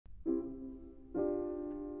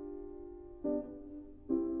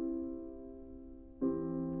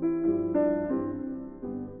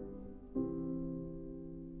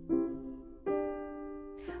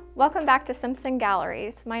Welcome back to Simpson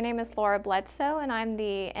Galleries. My name is Laura Bledsoe and I'm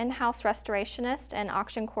the in-house restorationist and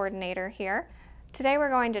auction coordinator here. Today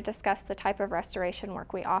we're going to discuss the type of restoration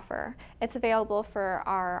work we offer. It's available for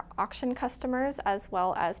our auction customers as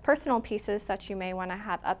well as personal pieces that you may want to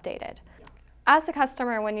have updated. As a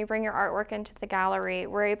customer, when you bring your artwork into the gallery,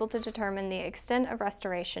 we're able to determine the extent of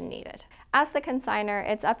restoration needed. As the consignor,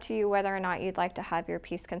 it's up to you whether or not you'd like to have your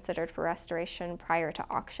piece considered for restoration prior to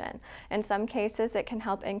auction. In some cases, it can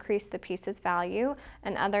help increase the piece's value,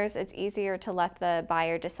 and others, it's easier to let the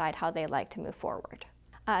buyer decide how they'd like to move forward.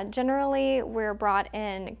 Generally, we're brought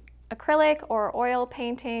in acrylic or oil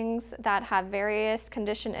paintings that have various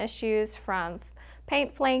condition issues from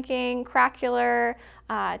paint flaking, craquelure,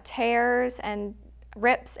 tears and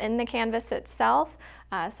rips in the canvas itself.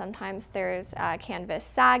 Sometimes there's canvas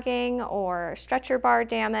sagging or stretcher bar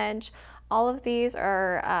damage. All of these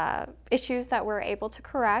are issues that we're able to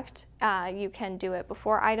correct. You can do it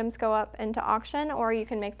before items go up into auction, or you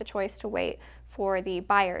can make the choice to wait for the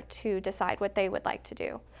buyer to decide what they would like to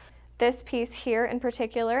do. This piece here in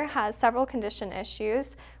particular has several condition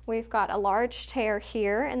issues. We've got a large tear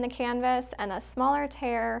here in the canvas and a smaller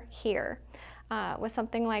tear here. With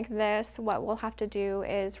something like this, what we'll have to do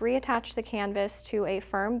is reattach the canvas to a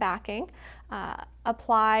firm backing,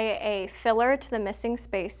 apply a filler to the missing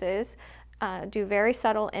spaces, do very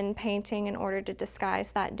subtle in-painting in order to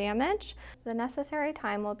disguise that damage. The necessary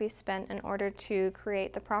time will be spent in order to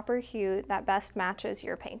create the proper hue that best matches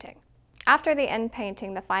your painting. After the end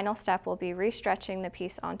painting, the final step will be restretching the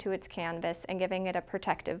piece onto its canvas and giving it a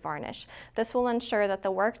protective varnish. This will ensure that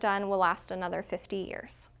the work done will last another 50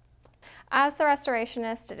 years. As the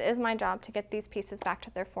restorationist, it is my job to get these pieces back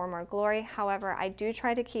to their former glory. However, I do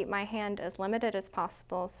try to keep my hand as limited as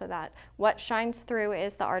possible so that what shines through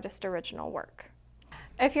is the artist's original work.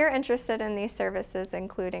 If you're interested in these services,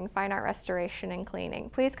 including fine art restoration and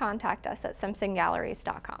cleaning, please contact us at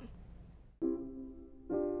simpsongalleries.com.